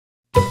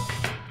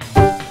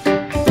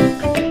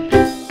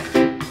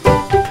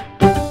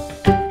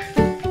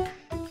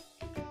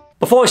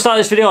Before we start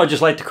this video, I'd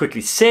just like to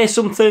quickly say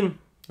something,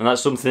 and that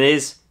something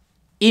is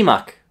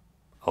EMAC.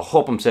 I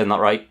hope I'm saying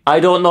that right. I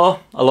don't know,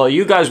 a lot of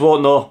you guys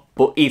won't know,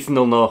 but Ethan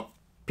will know.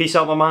 Peace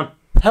out, my man.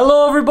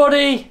 Hello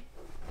everybody!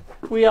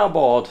 We are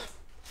bored.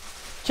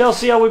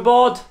 Chelsea, are we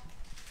bored?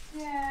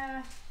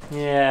 Yeah.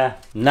 Yeah.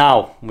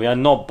 Now, we are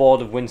not bored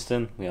of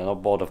Winston, we are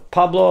not bored of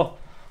Pablo.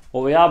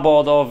 What we are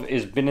bored of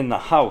is being in the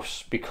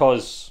house,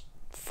 because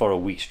for a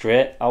week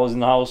straight, I was in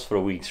the house. For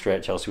a week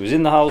straight, Chelsea was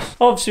in the house.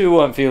 Obviously, we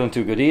weren't feeling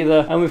too good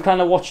either, and we've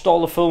kind of watched all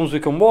the films we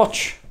can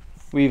watch.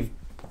 We've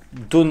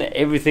done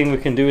everything we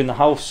can do in the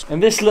house,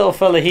 and this little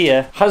fella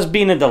here has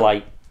been a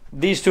delight.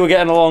 These two are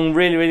getting along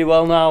really, really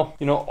well now.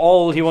 You know,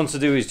 all he wants to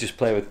do is just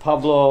play with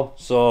Pablo,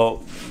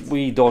 so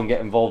we don't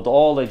get involved at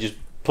all. They just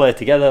play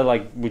together.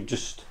 Like,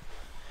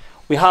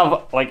 we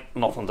have like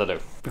nothing to do,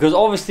 because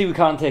obviously we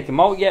can't take him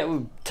out yet.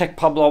 We take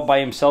Pablo out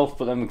by himself,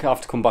 but then we have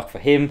to come back for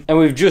him, and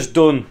we've just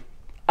done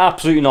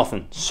absolutely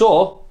nothing.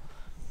 So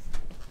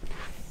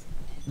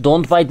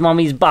don't bite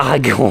mommy's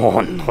bag. Oh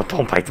no,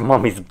 don't bite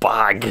mommy's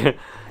bag.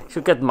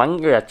 She'll get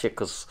angry at you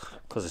because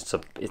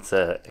it's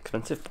a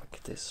expensive bag.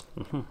 It is.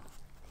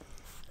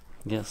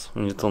 Yes,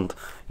 and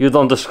you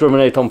don't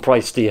discriminate on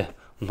price, do you?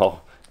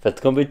 No, if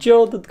it's gonna be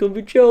chilled, it's gonna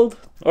be chilled.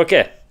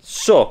 Okay,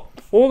 so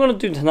what we're gonna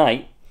do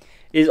tonight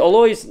is,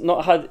 although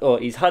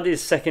he's had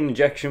his second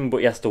injection, but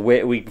he has to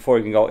wait a week before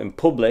he can go out in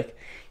public,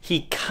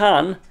 he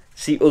can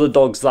see other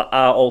dogs that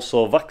are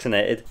also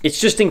vaccinated. It's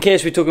just in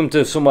case we took him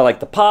to somewhere like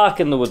the park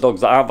and there were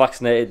dogs that aren't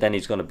vaccinated, then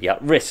he's gonna be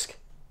at risk.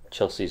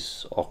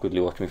 Chelsea's awkwardly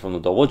watching me from the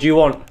door. What do you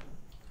want?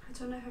 I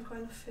don't know if I've got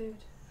enough food.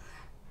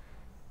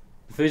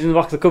 The food's in the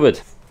back of the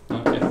cupboard.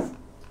 Okay. So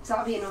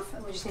that'll be enough.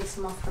 We just need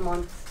some more for the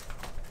morning.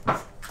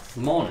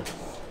 Good morning.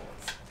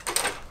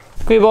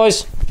 Come here,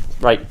 boys.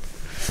 Right.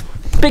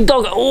 Big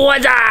dog.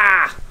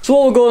 So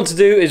what we're going to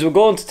do is we're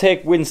going to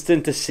take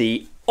Winston to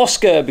see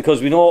Oscar,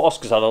 because we know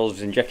Oscar's had all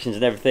his injections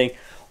and everything.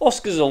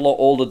 Oscar's a lot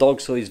older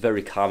dog, so he's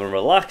very calm and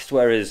relaxed,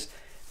 whereas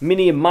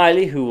Minnie and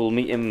Miley, who will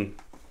meet him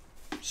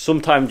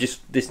sometime just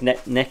this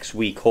next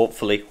week,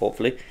 hopefully,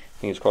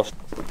 fingers crossed.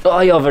 Oh,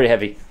 you're very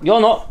heavy.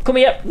 You're not. Come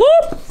here.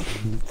 Whoop!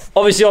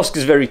 Obviously,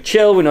 Oscar's very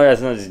chill. We know he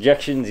hasn't had his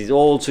injections. He's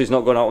old, so he's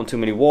not going out on too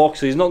many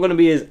walks, so he's not going to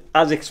be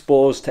as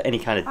exposed to any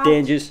kind of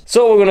dangers.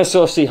 So we're going to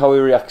sort of see how he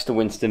reacts to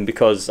Winston,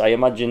 because I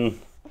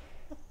imagine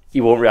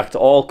he won't react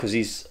at all, because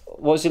he's...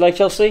 What's he like,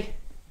 Chelsea?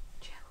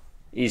 Chill.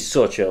 He's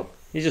so chill.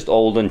 He's just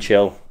old and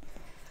chill.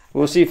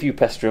 We'll see if you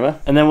pester him,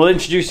 and then we'll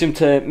introduce him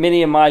to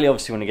Minnie and Miley,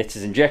 obviously, when he gets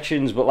his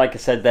injections. But like I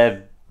said,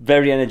 they're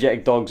very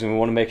energetic dogs, and we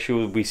want to make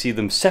sure we see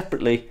them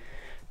separately,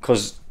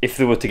 because if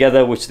they were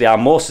together, which they are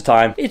most of the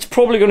time, it's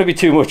probably going to be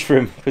too much for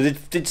him, because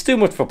it's too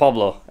much for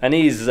Pablo, and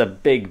he's a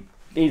big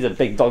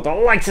dog that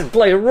likes to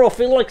play rough.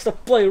 He likes to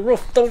play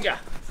rough, don't ya?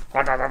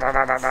 But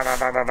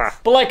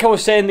like I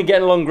was saying, they're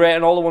getting along great,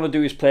 and all they want to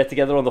do is play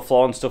together on the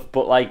floor and stuff.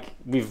 But like,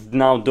 we've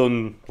now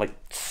done like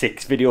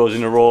 6 videos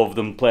in a row of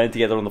them playing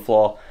together on the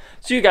floor,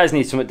 so you guys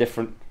need something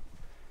different.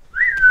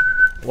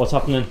 What's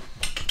happening?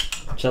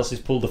 Chelsea's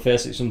pulled the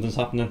face like something's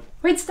happening.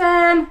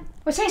 Winston!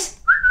 What's this?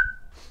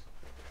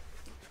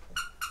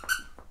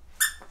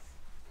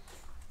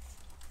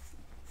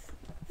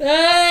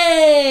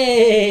 Hey!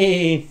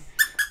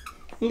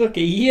 Look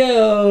at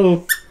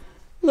you!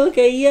 Look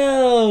at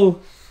you!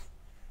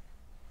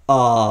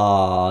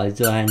 Oh,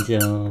 so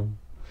handsome.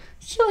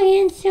 So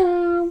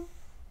handsome.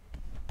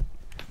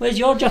 Where's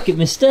your jacket,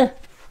 mister?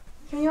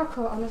 Give me your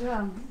coat on as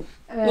well.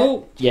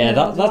 Oh, yeah,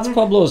 that's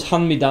Pablo's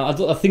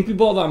hand-me-down. I think we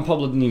bought that and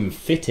Pablo didn't even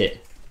fit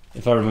it,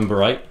 if I remember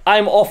right.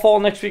 I'm off all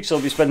next week, so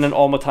I'll be spending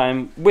all my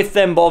time with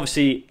them, but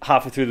obviously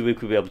halfway through the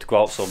week we'll be able to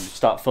go out, so I'll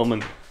start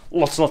filming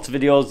lots and lots of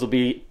videos.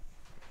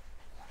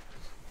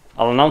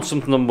 I'll announce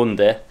something on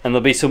Monday, and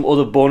there'll be some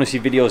other bonusy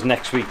videos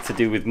next week to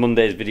do with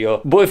Monday's video.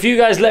 But if you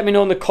guys let me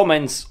know in the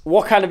comments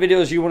what kind of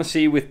videos you want to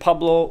see with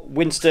Pablo,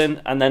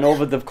 Winston, and then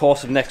over the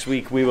course of next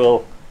week we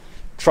will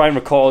try and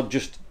record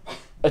just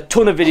a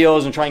ton of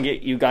videos and try and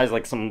get you guys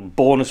like some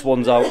bonus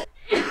ones out.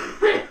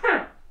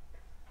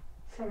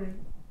 Sorry.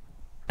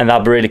 And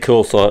that'd be really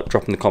cool, so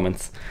drop in the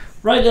comments.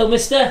 Right, little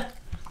mister.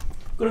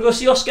 Gonna go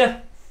see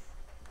Oscar?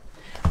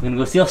 I'm gonna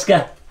go see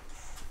Oscar.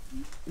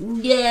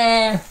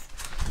 Yeah.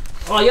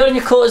 Oh, you're in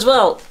your coat as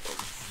well.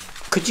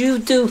 Could you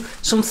do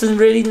something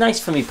really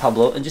nice for me,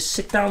 Pablo, and just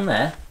sit down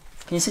there?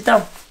 Can you sit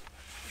down?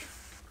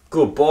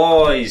 Good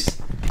boys.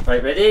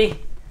 Right, ready?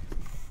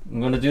 I'm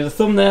gonna do the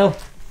thumbnail.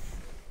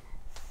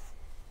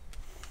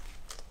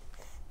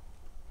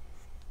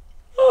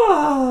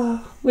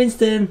 Oh,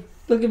 Winston,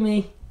 look at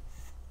me.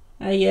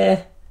 Oh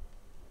yeah.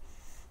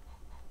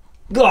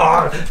 Go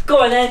on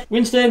then.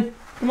 Winston,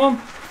 come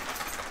on.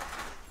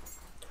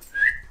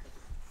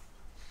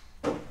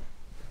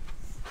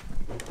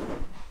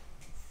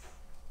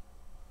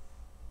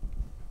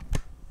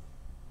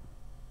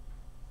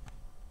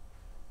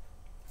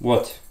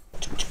 What?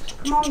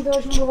 Come on,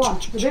 doors number 1.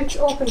 The boot's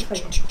open for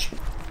you.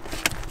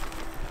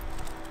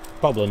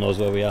 Pablo knows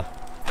where we are.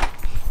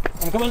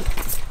 I'm coming.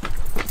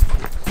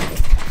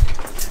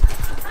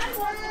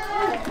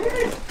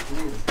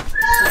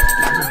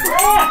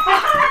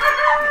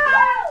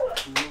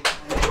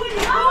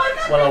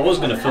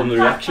 going to film the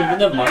reaction, but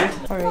never mind.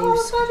 Oh,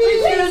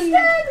 Winston!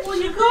 Oh,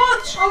 you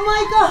got! Oh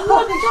my god!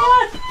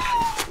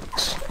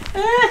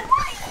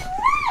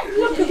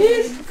 Look at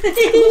this! What's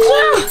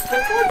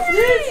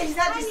this? Is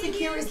that just the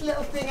cutest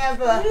little thing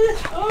ever?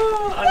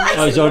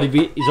 Oh, he's already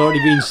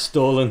been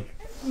stolen.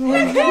 Oh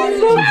my god!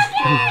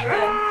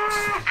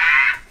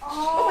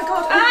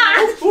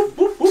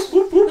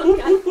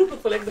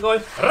 Like the going.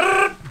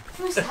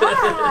 Who's that?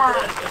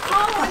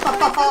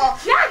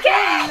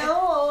 Jackie!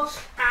 Hello!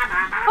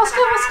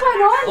 Oscar, what's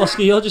going on?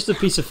 Oscar, you're just a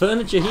piece of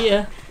furniture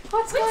here.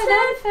 What's going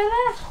on,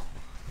 fella?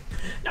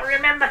 Now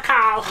remember,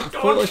 Carl,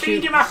 Photo don't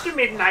feed shoot. him after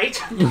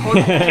midnight. Don't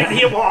give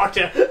you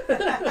water. Look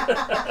at him.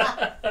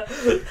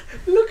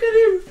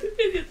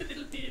 The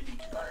little baby.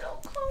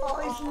 Oh,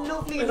 it's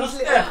lovely. Where's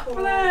This Oscar? little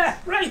Blair.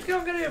 Right, go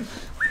and get him.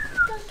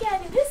 Go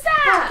get him. Who's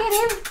that? Go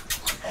get him.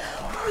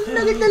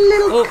 Look at the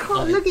little Oh,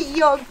 coat. Look at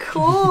your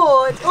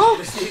coat. Oh,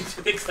 He's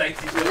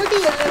excited. look at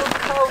your little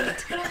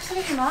coat. You're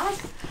absolutely mad.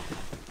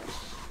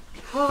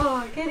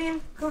 Oh, get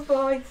him. Good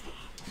boy.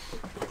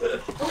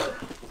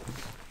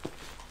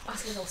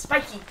 Oscar's all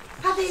spiky.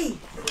 Pappy.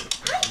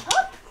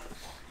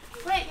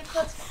 Wait, you've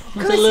got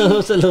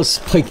What's a little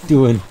Spike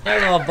doing?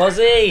 Hello,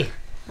 Buzzy.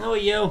 How are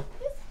you?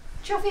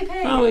 Chuffy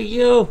pig. How are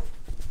you?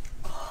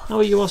 How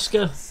are you,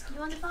 Oscar?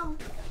 You on the phone?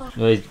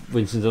 Wait,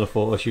 Winston's on a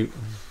photo shoot.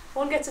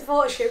 One gets a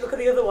photo shoot, look at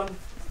the other one.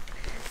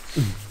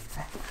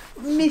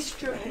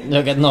 Missed you.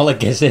 They're getting all the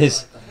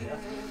kisses.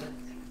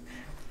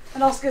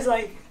 And Oscar's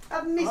like,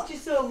 I've missed you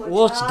so much.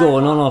 What's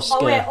going on, Oscar?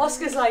 oh wait,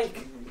 Oscar's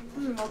like,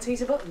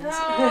 Malteser buttons.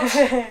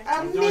 I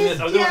I'm doing this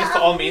to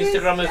all my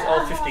Instagrammers,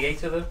 all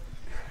 58 of them.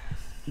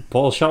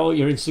 Paul, shout out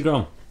your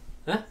Instagram.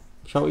 Huh?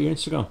 Shout out your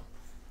Instagram.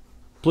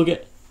 Plug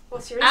it.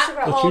 What's your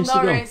Instagram? What's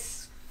your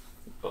Instagram?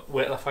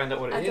 Wait till I find out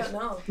what it is.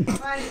 know.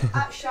 Mine's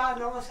at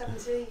Sharon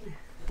 17.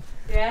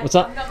 Yeah. What's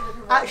that?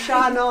 At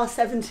Sharon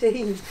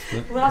 17.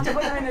 We'll have to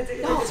put them in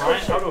the Mine,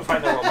 how do I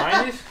find out what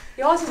mine is?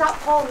 Yours is at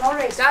Paul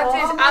Norris. That Paul-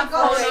 is Oh my at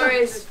Paul God.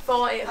 Norris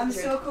 4800. I'm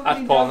so covered At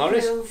in Paul dog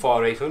Norris, poo.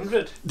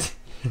 4800.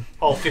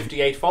 All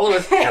 58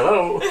 followers.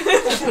 Hello.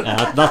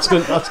 Yeah, that's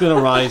gonna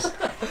rise.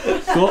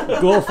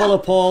 Go follow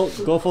Paul.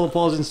 Go follow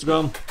Paul's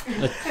Instagram.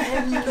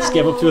 Let's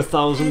get up to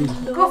 1,000.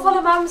 Go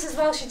follow Mum's as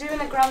well, she's doing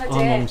a gram a Oh,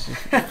 day. mums.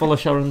 Follow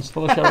Sharon's.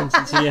 Follow Sharon's.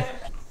 It's here.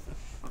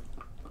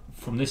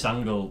 From this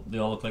angle, they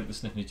all look like they're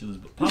sniffing each other's.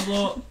 But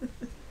Pablo,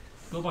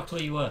 go back to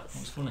where you were. That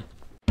was funny.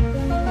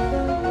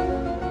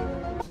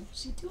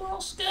 What's he doing,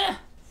 Oscar?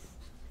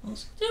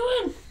 What's he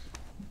doing?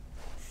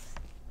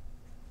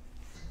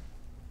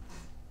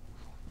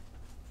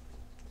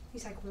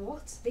 He's like,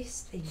 what's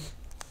this thing?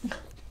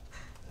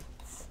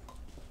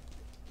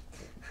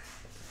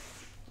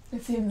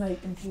 It's him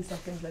like in 2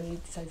 seconds when he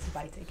decides to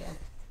bite it again.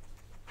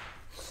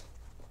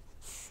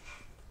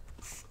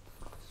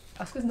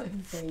 Oscar's not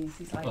even phased,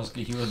 he's like... Oscar,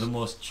 you are the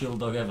most chill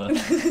dog ever. What?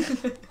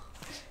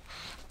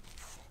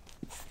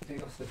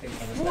 Oscar's like,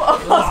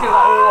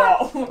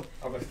 whoa!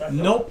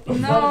 Nope.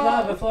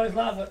 Lava, Florida's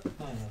lava.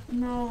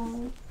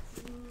 No.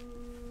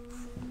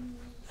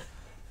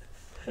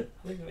 Look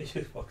at me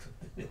just walks up.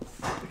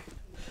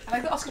 I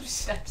like that Oscar just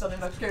steps on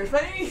him like, go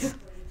funny!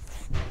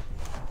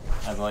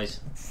 Hi, boys.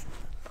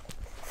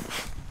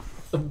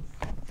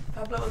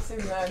 Pablo will soon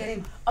Get learn.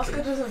 him.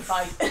 Oscar doesn't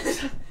fight.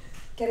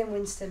 Get him,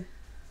 Winston.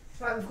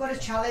 Right, we've got a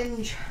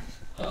challenge.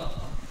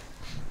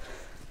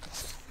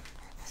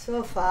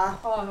 So far,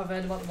 Oh, I've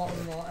heard about the bottle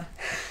of water.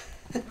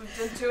 We've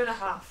done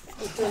 2.5.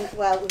 we've done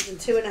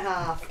 2.5.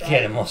 Right?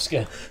 Get him,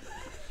 Oscar.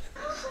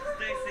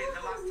 Stacey,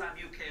 the last time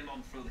you came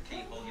on through the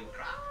keyhole, you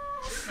crap.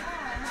 Honestly,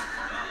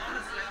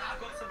 I've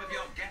got some of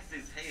your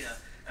guesses here.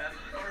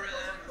 For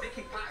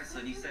Vicky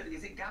Patterson, he said,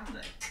 is it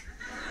gambling?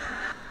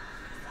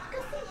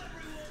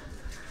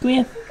 Come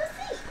here.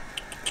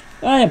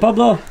 Hiya,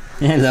 Pablo.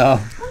 Hello.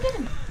 Go get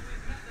him.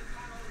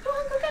 Go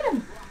on, go get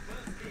him.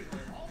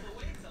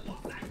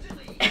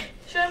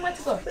 Show him where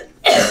to go.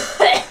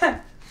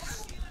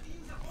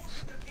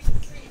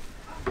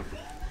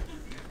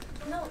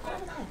 No, go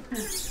on there.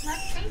 Let's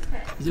face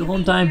it. Is it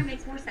home time?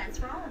 Makes more sense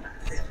for all of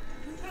us. We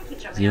can't keep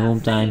Is jumping it out home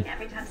and time?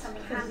 every time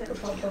something happens.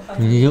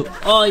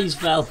 Oh, he's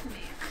fell.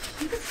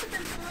 You could slip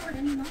and fall at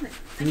any moment.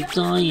 I'm I don't understand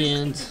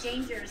tired. the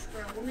dangers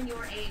for a woman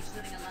your age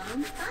living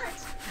alone, but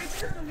I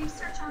did a little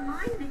research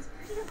online and it's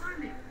pretty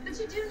alarming. But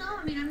you do know, I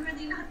mean, I'm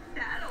really not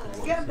that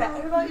old. Get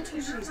better about your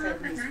tushies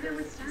But then. neither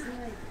was Dad.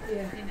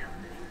 Yeah.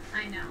 I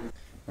know.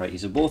 Right,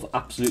 you're both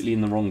absolutely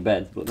in the wrong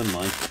bed, but never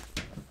mind.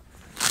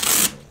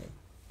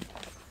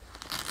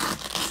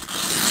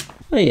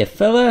 Hiya,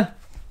 fella.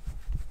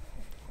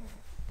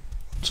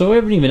 So I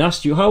haven't even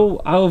asked you,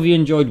 how have you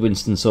enjoyed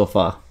Winston so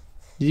far?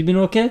 Has he been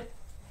okay?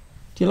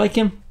 Do you like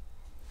him?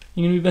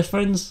 You gonna be best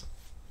friends?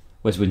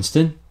 Where's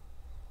Winston?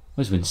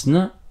 Where's Winston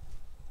at?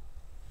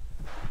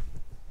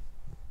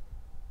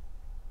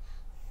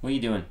 What are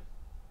you doing?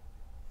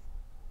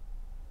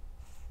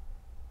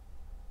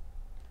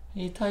 Are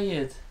you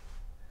tired?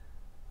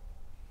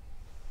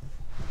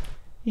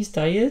 He's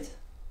tired.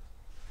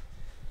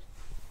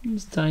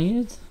 He's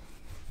tired.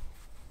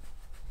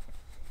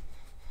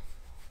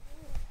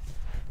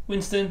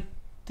 Winston,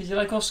 Did you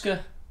like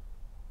Oscar?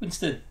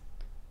 Winston,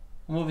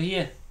 I'm over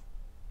here.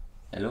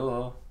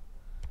 Hello.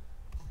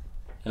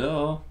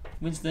 Hello,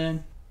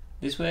 Winston.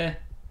 This way.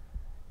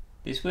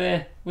 This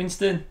way,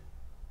 Winston.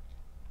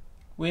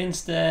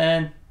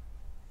 Winston.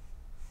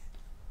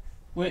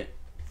 Wait.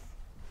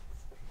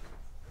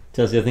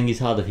 Chelsea, I think he's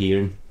hard of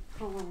hearing.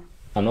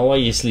 I know why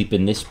you sleep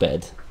in this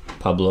bed.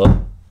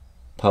 Pablo.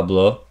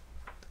 Pablo.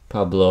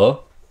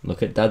 Pablo.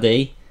 Look at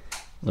Daddy.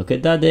 Look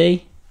at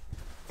Daddy.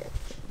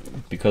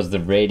 Because the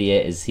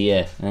radiator's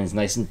here and it's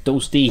nice and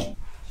toasty.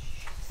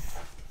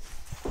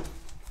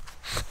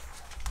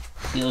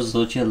 You're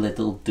such a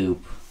little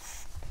dupe.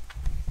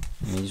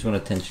 You just want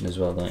attention as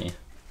well, don't you?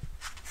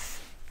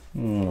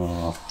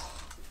 Aww.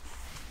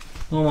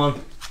 Come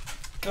on.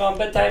 Come on,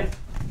 bedtime.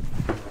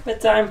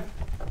 Bedtime.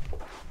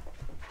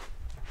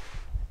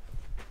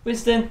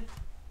 Winston.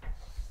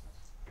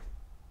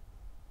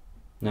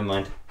 Never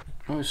mind.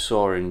 Oh, it's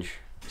orange.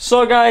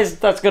 So guys,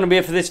 that's going to be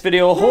it for this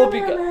video. Hope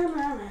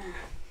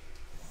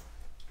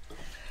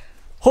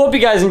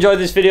you guys enjoyed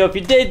this video. If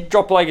you did,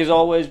 drop a like as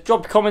always.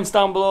 Drop comments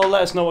down below.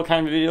 Let us know what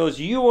kind of videos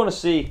you want to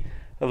see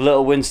of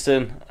little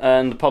Winston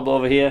and Pablo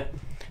over here.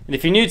 And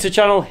if you're new to the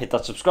channel, hit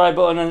that subscribe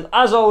button. And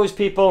as always,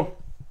 people,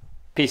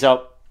 peace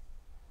out.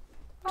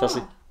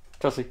 Chelsea.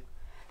 Chelsea.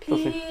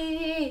 Chelsea.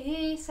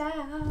 Peace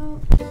out.